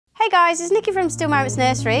Hey guys, it's Nikki from Still Moments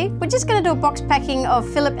Nursery. We're just going to do a box packing of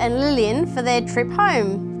Phillip and Lillian for their trip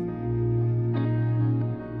home.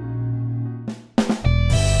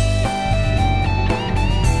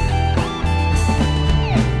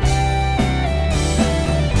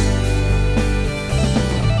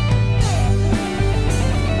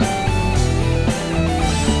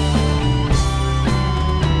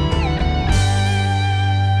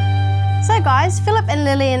 So guys, Phillip and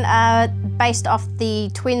Lillian are based off the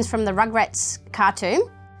twins from the Rugrats cartoon.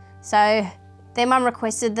 So their mum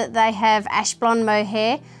requested that they have ash blonde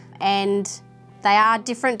mohair, and they are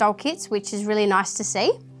different doll kits, which is really nice to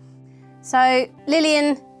see. So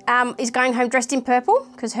Lillian is going home dressed in purple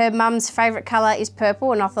because her mum's favourite colour is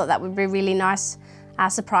purple, and I thought that would be a really nice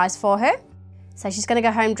surprise for her. So she's going to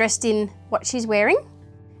go home dressed in what she's wearing,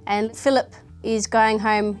 and Phillip is going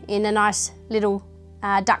home in a nice little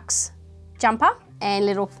duck's jumper and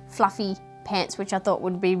little fluffy pants, which I thought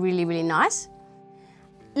would be really, really nice.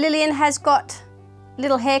 Lillian has got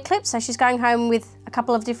little hair clips, so she's going home with a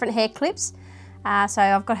couple of different hair clips. So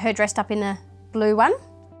I've got her dressed up in a blue one.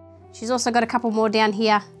 She's also got a couple more down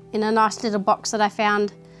here in a nice little box that I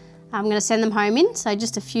found. I'm going to send them home in, so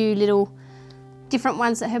just a few little different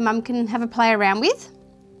ones that her mum can have a play around with.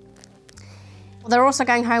 They're also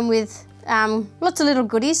going home with lots of little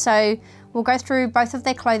goodies, so we'll go through both of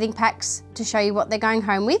their clothing packs to show you what they're going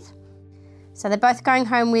home with. So they're both going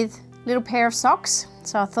home with a little pair of socks.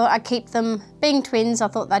 So I thought I'd keep them, being twins, I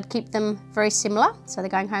thought they'd keep them very similar. So they're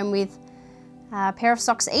going home with a pair of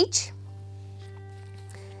socks each.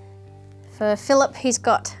 For Phillip, he's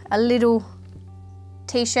got a little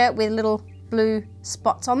t-shirt with little blue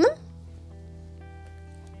spots on them.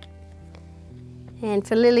 And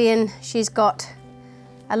for Lillian, she's got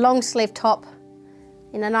a long sleeve top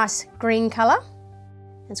in a nice green colour.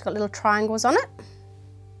 It's got little triangles on it.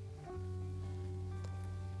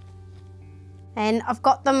 And I've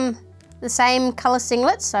got them the same colour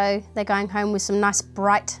singlets, so they're going home with some nice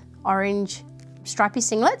bright orange stripy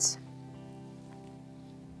singlets.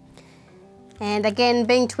 And again,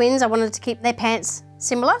 being twins, I wanted to keep their pants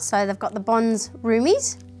similar, so they've got the Bonds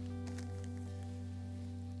roomies.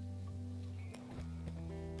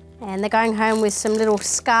 And they're going home with some little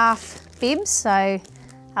scarf bibs, so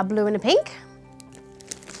a blue and a pink.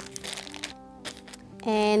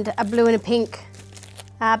 And a blue and a pink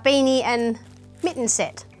beanie and mitten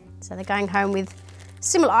set. So they're going home with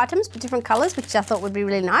similar items but different colours, which I thought would be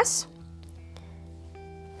really nice.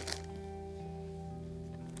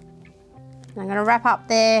 And I'm going to wrap up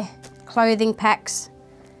their clothing packs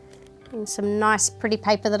in some nice pretty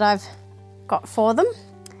paper that I've got for them.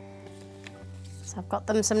 So I've got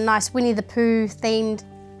them some nice Winnie the Pooh themed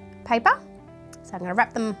paper. So I'm going to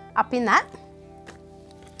wrap them up in that.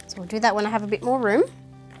 So we'll do that when I have a bit more room.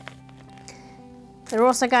 They're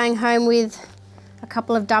also going home with a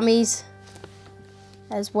couple of dummies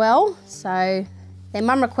as well. So their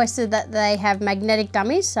mum requested that they have magnetic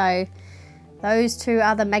dummies, so those two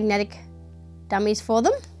are the magnetic dummies for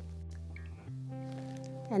them.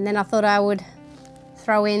 And then I thought I would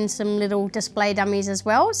throw in some little display dummies as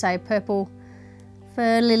well, so purple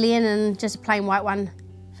for Lillian and just a plain white one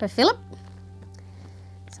for Phillip.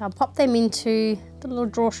 So I'll pop them into the little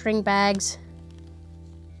drawstring bags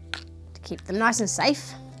to keep them nice and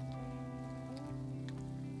safe.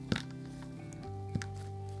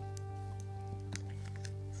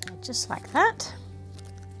 So just like that.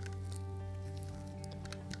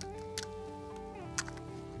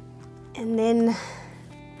 And then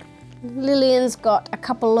Lillian's got a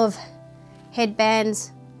couple of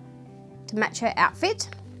headbands to match her outfit.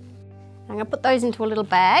 I'm going to put those into a little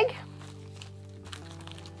bag.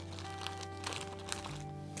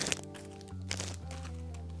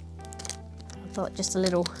 I thought just a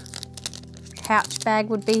little pouch bag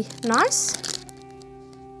would be nice.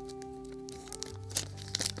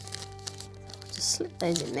 Just slip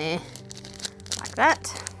those in there like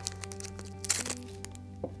that.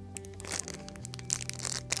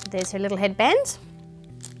 There's her little headbands.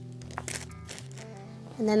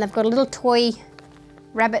 And then they've got a little toy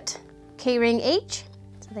rabbit keyring each.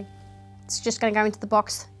 So it's just going to go into the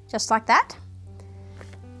box just like that.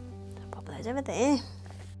 I'll pop those over there.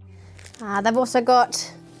 They've also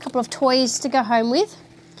got a couple of toys to go home with.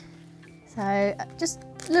 So just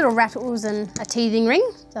little rattles and a teething ring.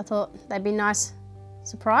 So I thought they'd be a nice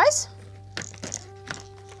surprise.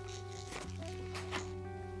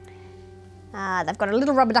 They've got a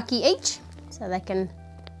little rubber ducky each, so they can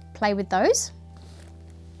play with those.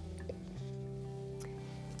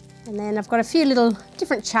 And then I've got a few little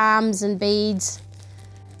different charms and beads,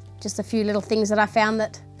 just a few little things that I found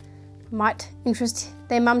that Might interest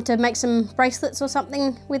their mum to make some bracelets or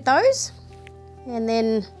something with those. And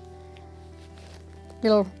then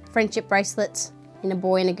little friendship bracelets in a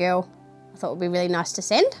boy and a girl I thought would be really nice to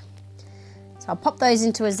send. So I'll pop those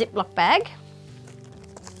into a Ziploc bag.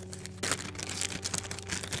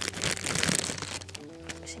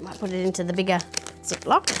 Actually, might put it into the bigger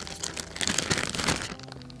Ziploc.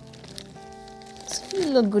 Just a few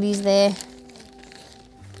little goodies there.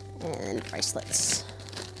 And then bracelets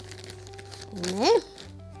in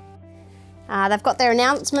there. They've got their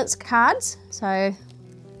announcements cards, so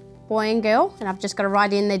boy and girl, and I've just got to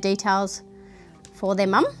write in their details for their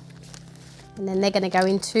mum. And then they're going to go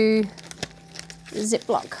into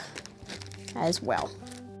Ziploc as well.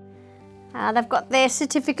 They've got their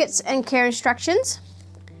certificates and care instructions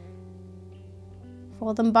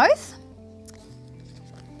for them both.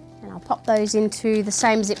 And I'll pop those into the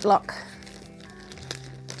same Ziploc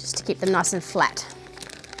just to keep them nice and flat.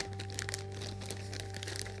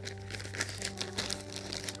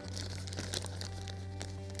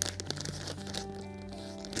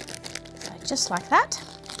 So just like that.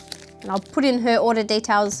 And I'll put in her order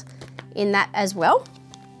details in that as well.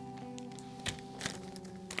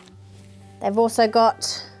 They've also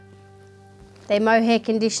got their mohair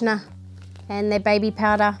conditioner and their baby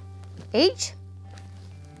powder each.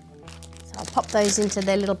 So I'll pop those into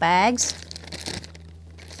their little bags.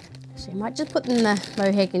 So you might just put in the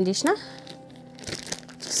mohair conditioner,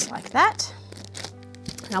 just like that.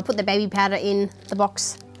 And I'll put the baby powder in the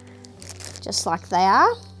box, just like they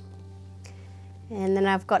are. And then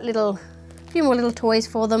I've got a few more little toys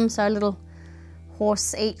for them, so a little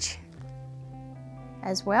horse each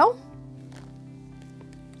as well.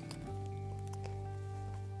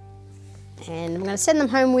 And I'm going to send them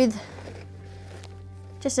home with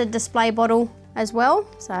just a display bottle as well,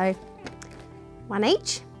 so one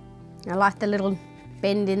each. I like the little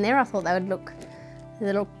bend in there. I thought they would look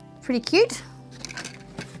pretty cute.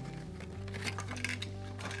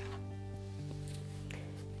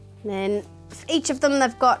 And then for each of them,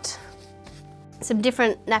 they've got some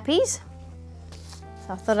different nappies.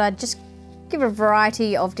 So I thought I'd just give a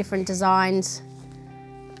variety of different designs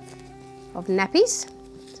of nappies.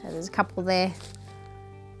 So there's a couple there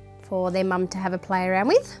for their mum to have a play around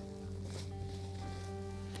with.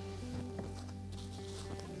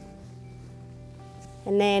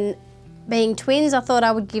 And then being twins, I thought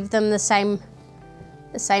I would give them the same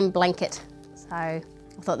blanket. So I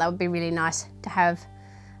thought that would be really nice to have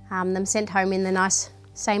them sent home in the nice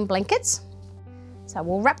same blankets. So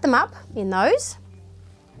we'll wrap them up in those.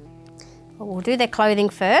 But we'll do their clothing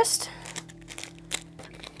first.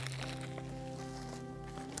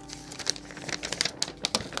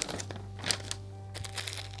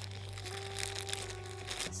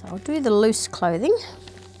 So I'll do the loose clothing,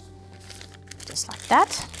 just like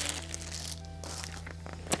that.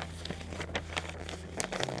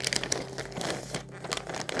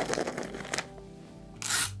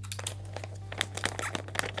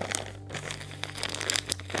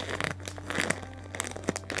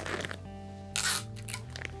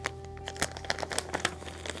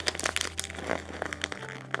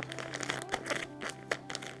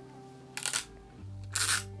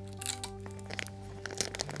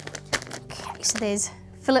 So there's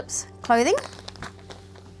Philip's clothing.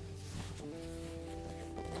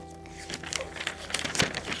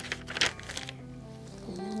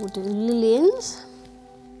 And then we'll do Lillian's.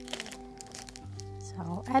 So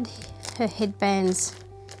I'll add her headbands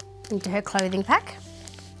into her clothing pack.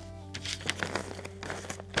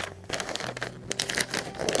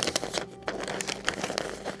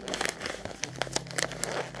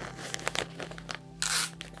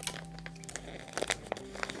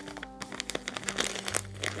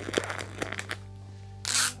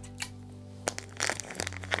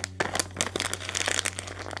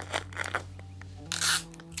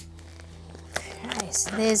 So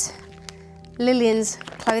there's Lillian's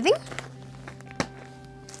clothing.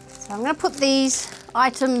 So I'm going to put these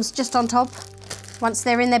items just on top once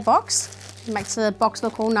they're in their box. It makes the box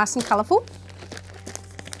look all nice and colourful.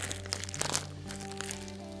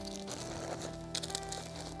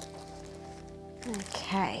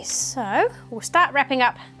 Okay, so we'll start wrapping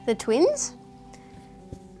up the twins.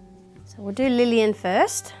 So we'll do Lillian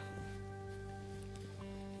first.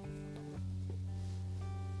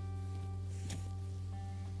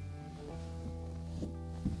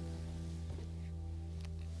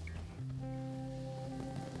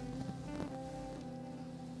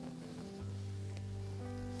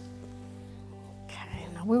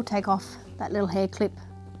 I will take off that little hair clip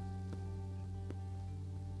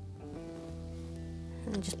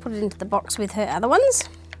and just put it into the box with her other ones,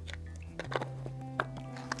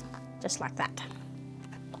 just like that.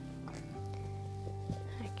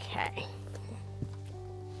 Okay.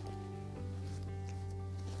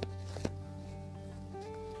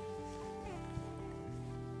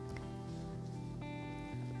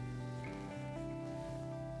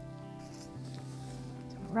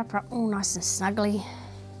 Wrap her up all nice and snugly,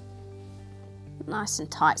 nice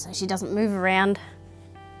and tight so she doesn't move around.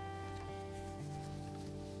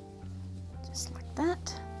 Just like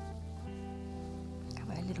that.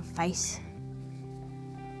 Cover her little face.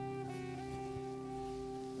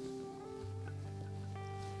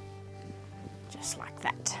 Just like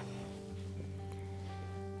that.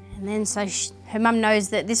 And then so her mum knows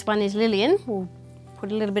that this one is Lillian, we'll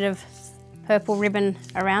put a little bit of purple ribbon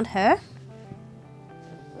around her.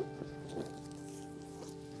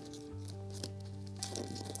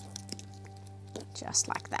 Just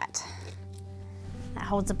like that. That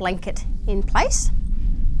holds the blanket in place.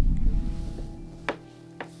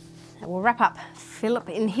 And we'll wrap up Philip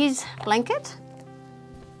in his blanket.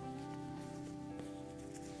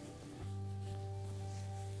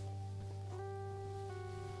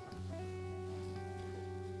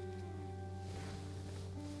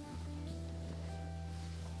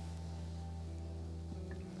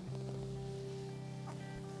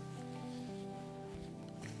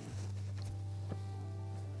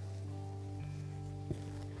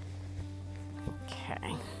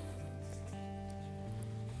 Okay.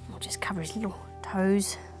 We'll just cover his little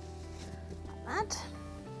toes like that.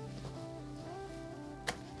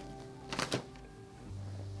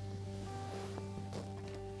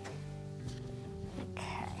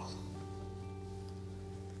 Okay.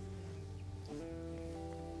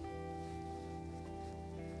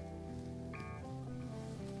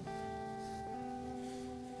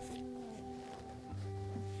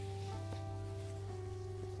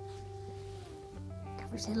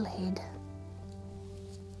 Cover his little head.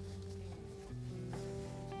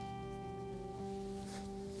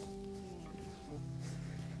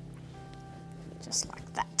 Just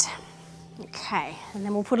like that. Okay, and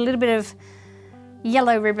then we'll put a little bit of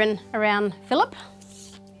yellow ribbon around Philip.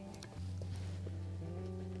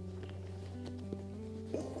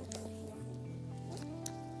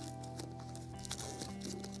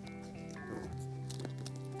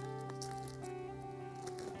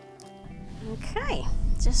 Okay,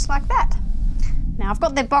 just like that. Now I've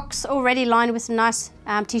got their box already lined with some nice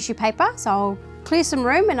tissue paper, so I'll clear some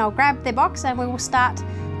room and I'll grab their box and we will start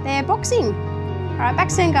their boxing. All right,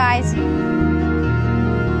 back soon, guys.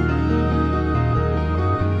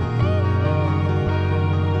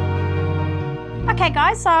 Okay,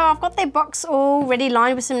 guys, so I've got their box already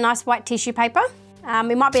lined with some nice white tissue paper.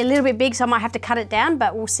 It might be a little bit big, so I might have to cut it down,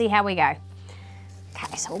 but we'll see how we go.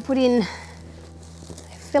 Okay, so we'll put in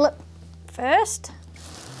Philip first.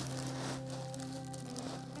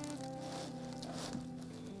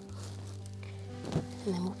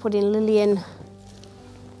 And then we'll put in Lillian.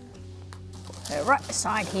 Right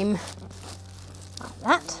beside him, like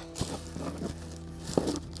that.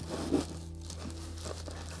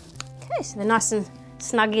 Okay, so they're nice and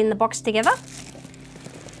snug in the box together.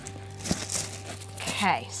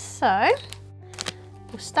 Okay, so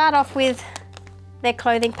we'll start off with their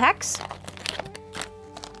clothing packs.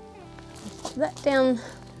 Pop that down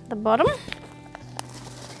the bottom.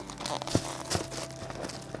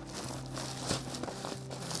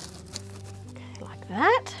 Okay, like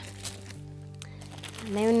that.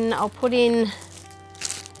 And then I'll put in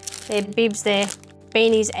their bibs, their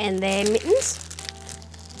beanies and their mittens.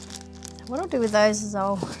 So what I'll do with those is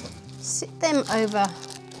I'll sit them over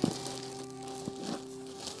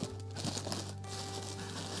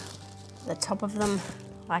the top of them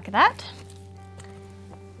like that.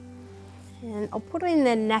 And I'll put in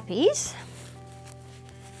their nappies.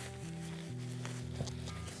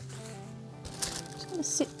 Just going to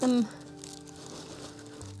sit them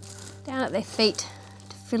down at their feet.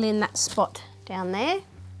 Fill in that spot down there.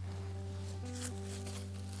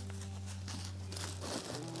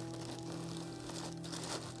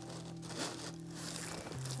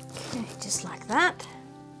 Okay, just like that.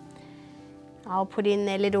 I'll put in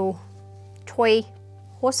their little toy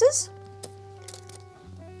horses.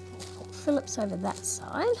 I'll put Philip's over that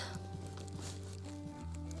side.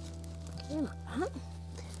 Okay, like that.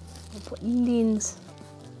 I'll put Lillian's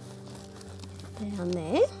down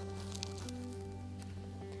there.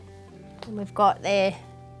 And we've got their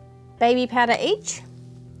baby powder each.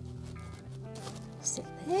 Sit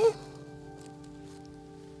there.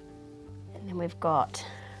 And then we've got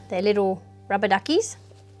their little rubber duckies.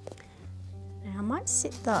 Now I might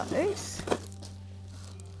sit those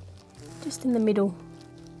just in the middle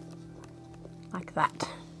like that.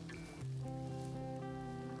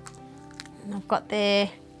 And I've got their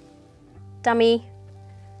dummy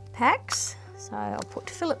packs. So I'll put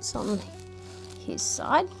Philip's on his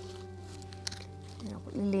side. And I'll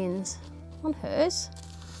put Lillian's on hers.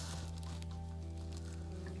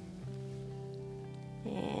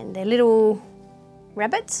 And their little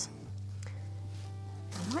rabbits.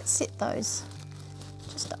 I might sit those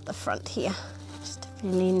just up the front here, just to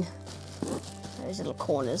fill in those little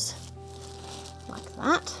corners like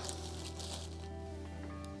that.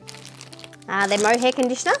 Their mohair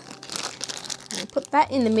conditioner. And put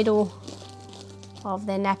that in the middle of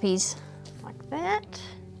their nappies like that.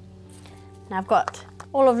 And I've got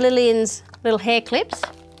all of Lillian's little hair clips.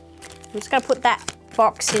 I'm just going to put that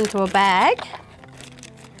box into a bag,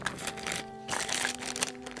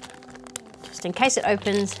 just in case it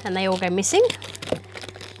opens and they all go missing.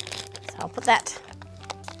 So I'll put that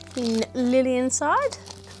in Lillian's side.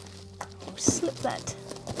 I'll slip that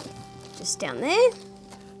just down there.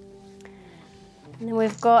 And then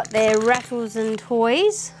we've got their rattles and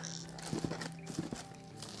toys.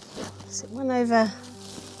 Sit one over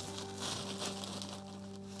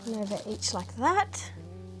each like that.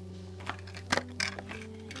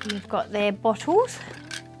 And we've got their bottles.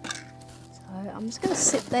 So I'm just going to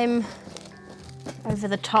sit them over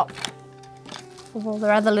the top of all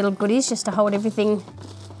their other little goodies just to hold everything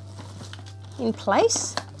in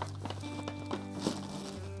place.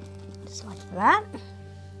 Just like that.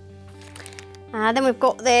 Then we've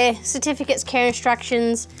got their certificates, care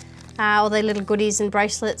instructions, all their little goodies and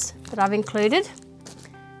bracelets that I've included.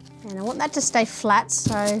 And I want that to stay flat,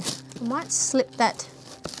 so I might slip that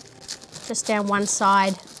just down one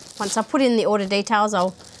side. Once I put in the order details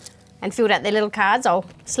and filled out their little cards, I'll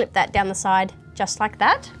slip that down the side just like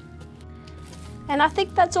that. And I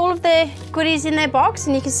think that's all of their goodies in their box,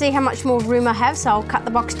 and you can see how much more room I have, so I'll cut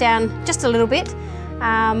the box down just a little bit,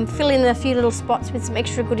 fill in a few little spots with some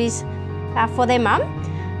extra goodies for their mum.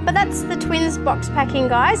 But that's the twins box packing,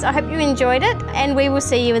 guys. I hope you enjoyed it, and we will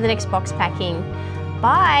see you in the next box packing.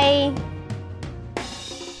 Bye!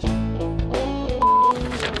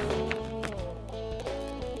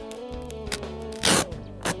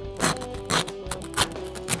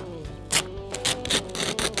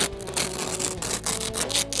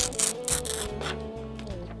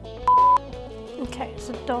 Okay,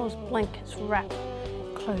 so dolls, blankets, wrap,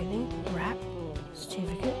 clothing, wrap,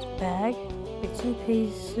 certificates, bag, bits and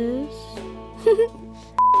pieces.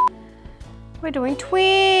 We're doing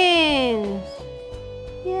twins!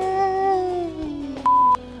 Yay!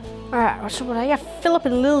 Alright, what are you? Philip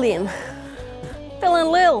and Lillian. Phil and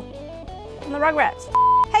Lil from the Rugrats.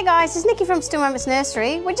 Hey guys, it's Nikki from Still Moments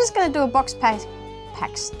Nursery. We're just going to do a box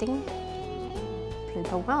pasting.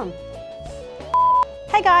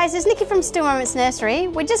 Hey guys, it's Nikki from Still Moments Nursery.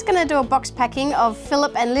 We're just going to do a box packing of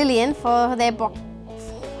Philip and Lillian for their box.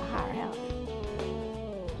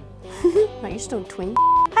 No, you're still a twin.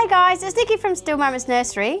 Hey guys, it's Nikki from Still Moments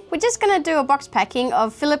Nursery. We're just going to do a box packing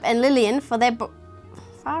of Philip and Lillian for their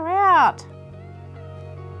far out.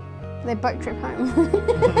 Their boat trip home.